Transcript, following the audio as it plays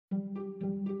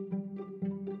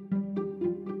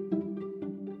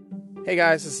Hey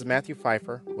guys, this is Matthew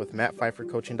Pfeiffer with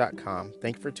MattPfeifferCoaching.com.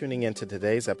 Thank you for tuning in to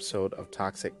today's episode of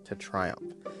Toxic to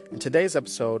Triumph. In today's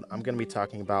episode, I'm going to be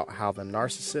talking about how the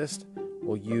narcissist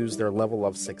will use their level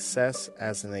of success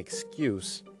as an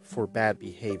excuse for bad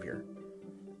behavior.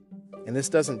 And this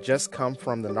doesn't just come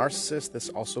from the narcissist, this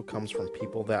also comes from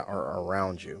people that are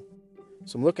around you.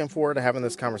 So I'm looking forward to having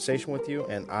this conversation with you,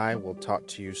 and I will talk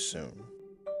to you soon.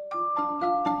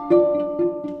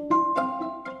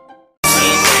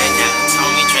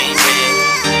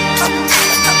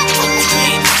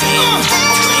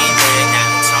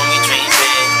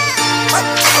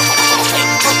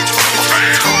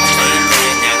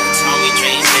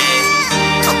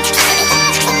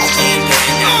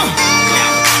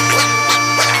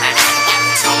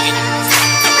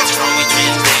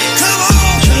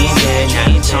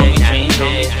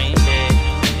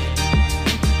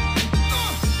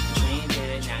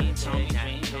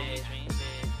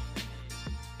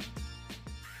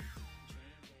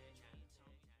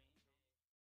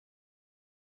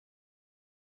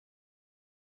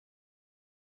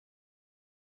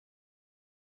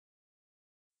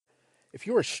 If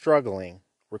you are struggling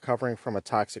recovering from a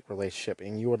toxic relationship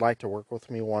and you would like to work with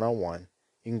me one-on-one,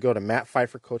 you can go to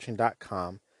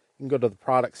MattPfeifferCoaching.com. You can go to the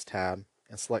Products tab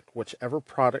and select whichever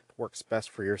product works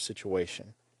best for your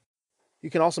situation.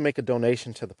 You can also make a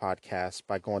donation to the podcast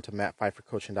by going to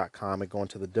MattPfeifferCoaching.com and going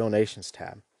to the Donations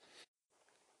tab.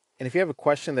 And if you have a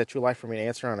question that you'd like for me to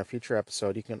answer on a future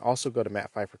episode, you can also go to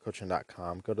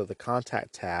MattPfeifferCoaching.com, go to the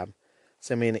Contact tab,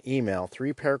 send me an email,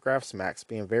 3 paragraphs max,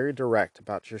 being very direct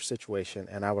about your situation,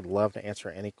 and I would love to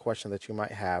answer any question that you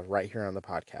might have right here on the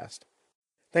podcast.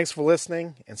 Thanks for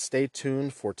listening, and stay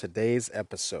tuned for today's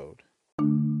episode.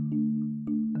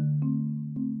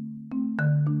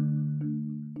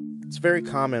 It's very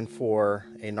common for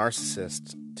a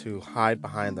narcissist to hide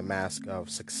behind the mask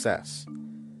of success.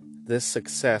 This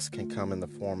success can come in the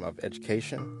form of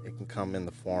education, it can come in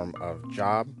the form of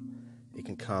job, it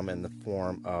can come in the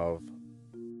form of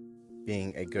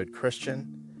being a good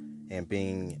Christian and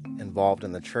being involved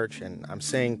in the church. And I'm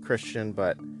saying Christian,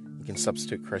 but you can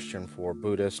substitute Christian for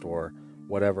Buddhist or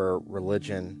whatever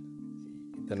religion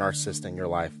the narcissist in your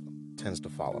life tends to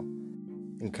follow.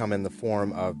 It can come in the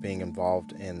form of being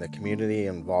involved in the community,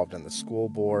 involved in the school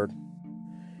board.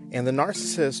 And the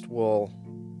narcissist will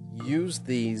use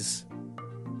this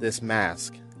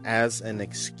mask as an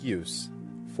excuse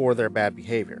for their bad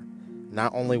behavior.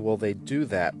 Not only will they do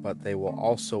that, but they will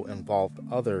also involve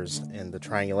others in the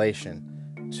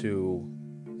triangulation to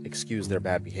excuse their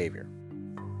bad behavior.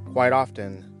 Quite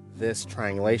often, this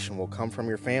triangulation will come from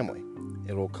your family.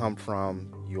 It will come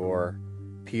from your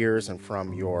peers and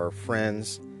from your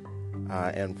friends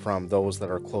and from those that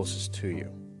are closest to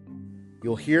you.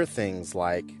 You'll hear things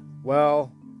like,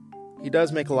 well, he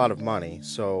does make a lot of money,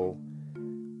 so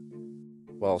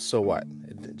what?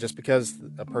 Just because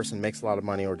a person makes a lot of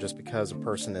money or just because a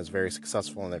person is very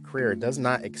successful in their career does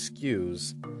not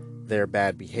excuse their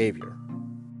bad behavior.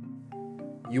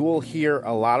 You will hear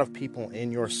a lot of people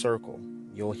in your circle.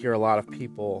 You'll hear a lot of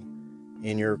people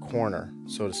in your corner,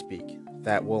 so to speak,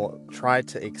 that will try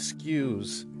to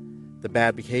excuse the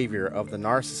bad behavior of the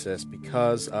narcissist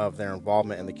because of their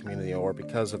involvement in the community or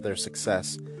because of their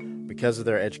success, because of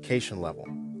their education level.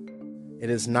 It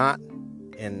is not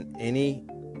in any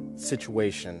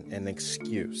situation an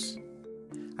excuse.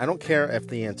 I don't care if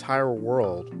the entire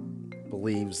world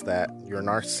believes that your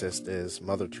narcissist is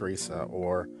Mother Teresa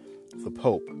or the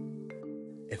Pope.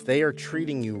 If they are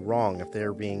treating you wrong, if they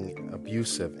are being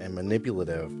abusive and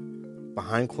manipulative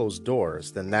behind closed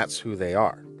doors, then that's who they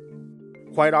are.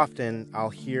 Quite often,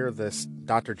 I'll hear this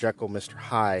Dr. Jekyll, Mr.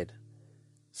 Hyde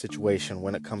situation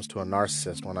when it comes to a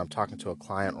narcissist, when I'm talking to a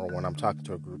client or when I'm talking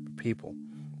to a group of people.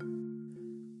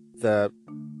 The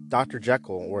Dr.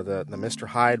 Jekyll or the Mr.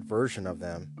 Hyde version of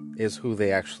them is who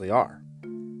they actually are.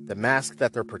 The mask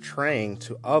that they're portraying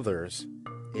to others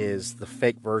is the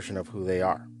fake version of who they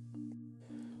are.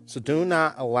 So do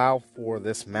not allow for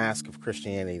this mask of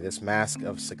Christianity, this mask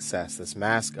of success, this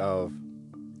mask of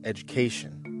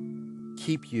education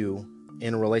keep you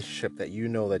in a relationship that you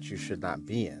know that you should not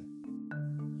be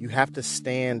in. You have to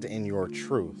stand in your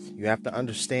truth. You have to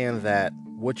understand that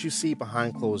what you see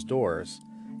behind closed doors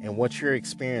and what you're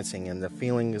experiencing and the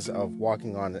feelings of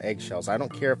walking on eggshells. I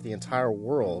don't care if the entire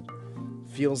world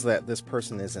feels that this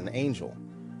person is an angel.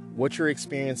 What you're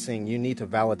experiencing, you need to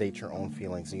validate your own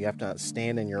feelings. You have to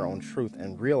stand in your own truth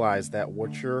and realize that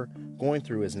what you're going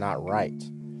through is not right.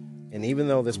 And even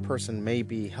though this person may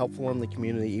be helpful in the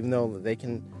community, even though they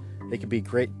could be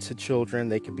great to children,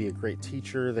 they could be a great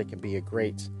teacher, they could be a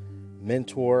great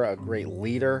mentor, a great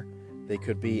leader, they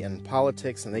could be in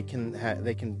politics, and they can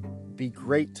be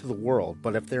great to the world,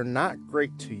 but if they're not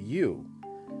great to you,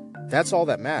 that's all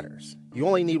that matters. You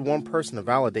only need one person to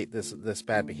validate this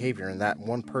bad behavior, and that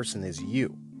one person is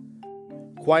you.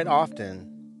 Quite often,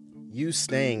 you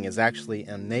staying is actually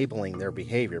enabling their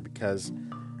behavior, because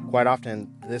quite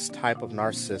often this type of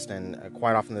narcissist, and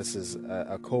quite often this is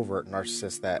a covert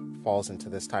narcissist that falls into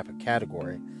this type of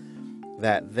category,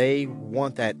 that they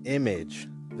want that image,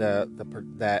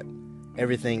 that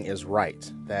everything is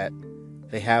right, that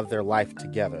they have their life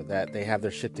together, that they have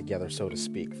their shit together, so to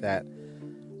speak, that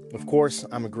of course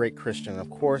I'm a great Christian, of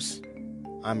course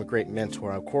I'm a great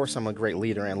mentor, of course I'm a great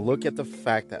leader, and look at the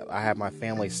fact that I have my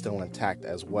family still intact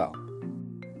as well.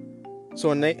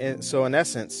 So in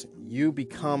essence, you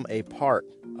become a part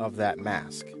of that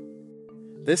mask.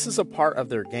 This is a part of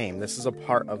their game. This is a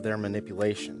part of their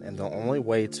manipulation. And the only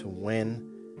way to win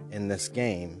in this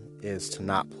game is to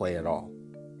not play at all.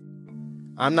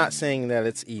 I'm not saying that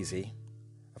it's easy.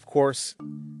 Of course,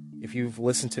 if you've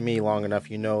listened to me long enough,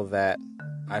 you know that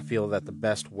I feel that the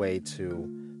best way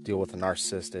to deal with a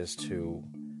narcissist is to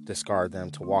discard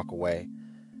them, to walk away.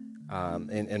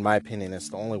 In my opinion, it's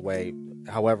the only way.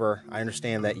 However, I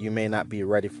understand that you may not be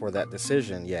ready for that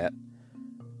decision yet.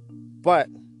 But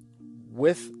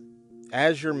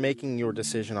as you're making your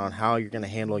decision on how you're going to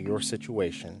handle your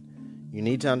situation, you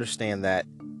need to understand that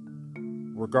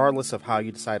regardless of how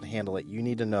you decide to handle it, you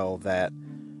need to know that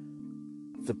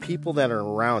the people that are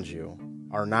around you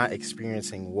are not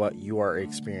experiencing what you are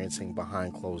experiencing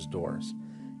behind closed doors.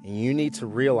 And you need to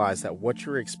realize that what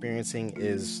you're experiencing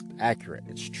is accurate.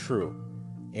 It's true.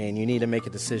 And you need to make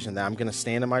a decision that I'm going to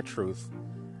stand in my truth.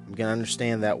 I'm going to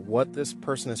understand that what this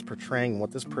person is portraying,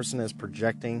 what this person is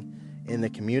projecting in the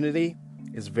community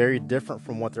is very different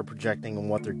from what they're projecting and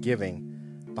what they're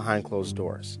giving behind closed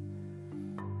doors.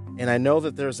 And I know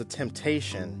that there's a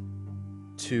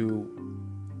temptation to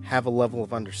have a level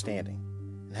of understanding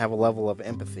and have a level of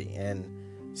empathy and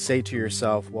say to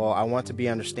yourself, well, I want to be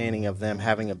understanding of them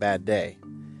having a bad day.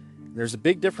 There's a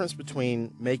big difference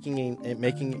between making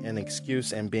an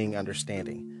excuse and being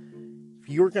understanding. If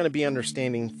you're going to be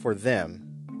understanding for them,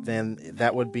 then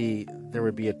there would be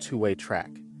a two-way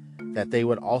track, that they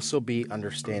would also be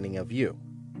understanding of you.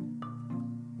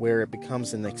 Where it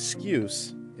becomes an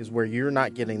excuse is where you're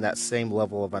not getting that same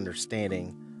level of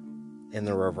understanding in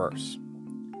the reverse.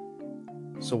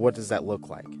 So what does that look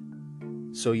like?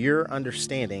 So you're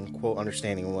understanding, quote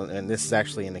understanding, and this is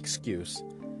actually an excuse.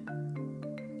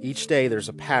 Each day there's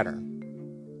a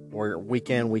pattern, or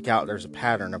week in, week out, there's a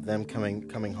pattern of them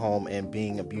coming home and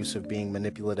being abusive, being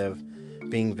manipulative,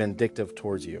 being vindictive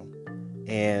towards you.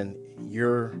 And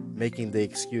you're making the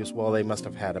excuse, well, they must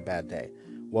have had a bad day.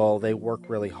 Well, they work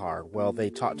really hard. Well, they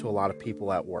talk to a lot of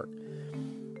people at work.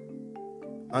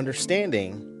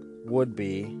 Understanding would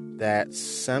be that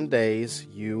some days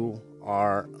you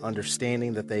are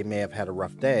understanding that they may have had a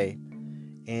rough day,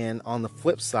 and on the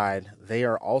flip side, they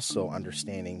are also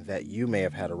understanding that you may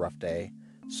have had a rough day,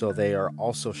 so they are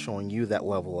also showing you that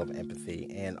level of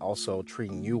empathy and also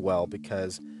treating you well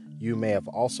because you may have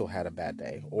also had a bad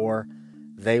day. Or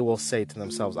they will say to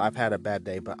themselves, I've had a bad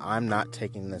day, but I'm not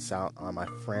taking this out on my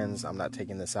friends, I'm not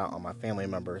taking this out on my family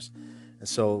members. And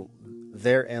so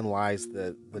therein lies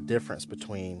the difference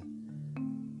between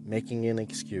making an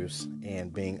excuse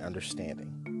and being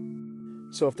understanding.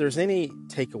 So if there's any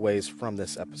takeaways from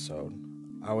this episode,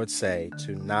 I would say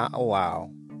to not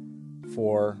allow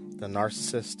for the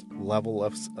narcissist level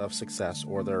of success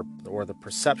or the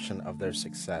perception of their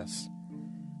success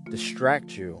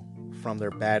distract you from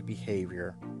their bad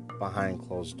behavior behind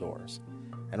closed doors.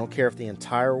 I don't care if the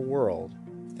entire world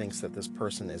thinks that this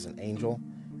person is an angel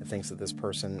and thinks that this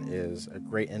person is a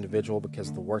great individual because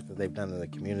of the work that they've done in the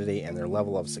community and their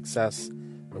level of success,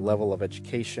 their level of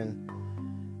education.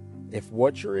 If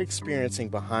what you're experiencing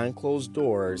behind closed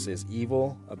doors is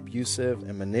evil, abusive,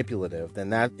 and manipulative, then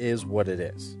that is what it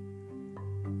is.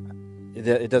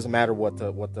 It doesn't matter what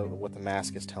the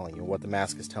mask is telling you, what the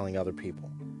mask is telling other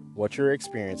people. What you're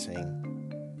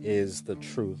experiencing is the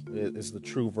true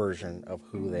version of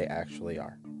who they actually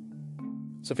are.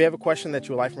 So if you have a question that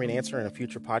you would like for me to answer in a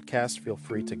future podcast, feel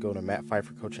free to go to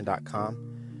mattpfeiffercoaching.com.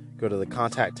 Go to the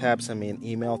contact tab, send me an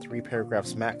email, 3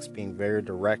 paragraphs max, being very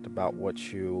direct about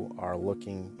what you are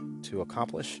looking to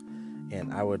accomplish.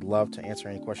 And I would love to answer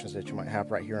any questions that you might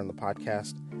have right here on the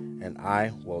podcast. And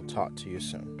I will talk to you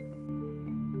soon.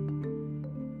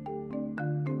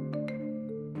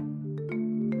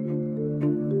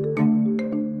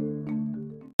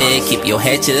 Keep your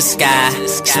head to the sky.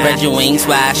 Spread your wings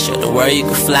wide. Show the world you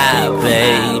can fly,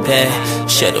 baby.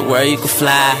 Show the world you can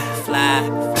fly.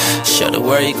 Show the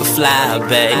world you can fly,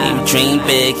 babe. Dream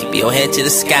big, keep your head to the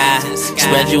sky.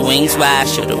 Spread your wings wide,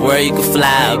 show the world you can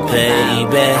fly,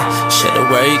 baby. Show the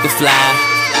world you can fly,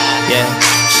 yeah.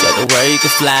 Show the world you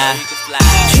can fly.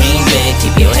 Dream big,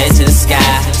 keep your head to the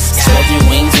sky. Spread your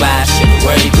wings wide, show the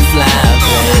world you can fly,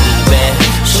 baby.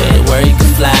 Show the world you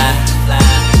can fly.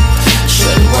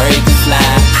 Show the world you can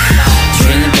fly.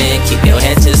 Dream big, keep your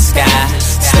head to the sky.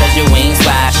 Spread your wings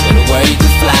wide, show the world you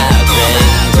can fly,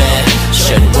 baby.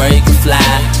 Show the world you can fly,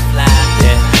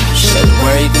 yeah. Show the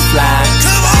world you can fly.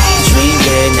 Dream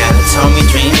big, now they told me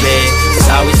dream big. It's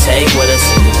all we take with us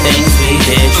and the things we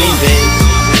did. Dream big,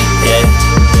 yeah.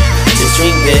 Just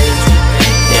dream big,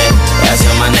 yeah. That's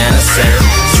what my nana said.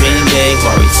 Dream big,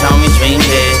 Maury told me dream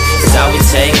big. It's all we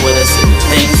take with us and the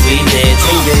things we did.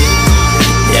 Dream big.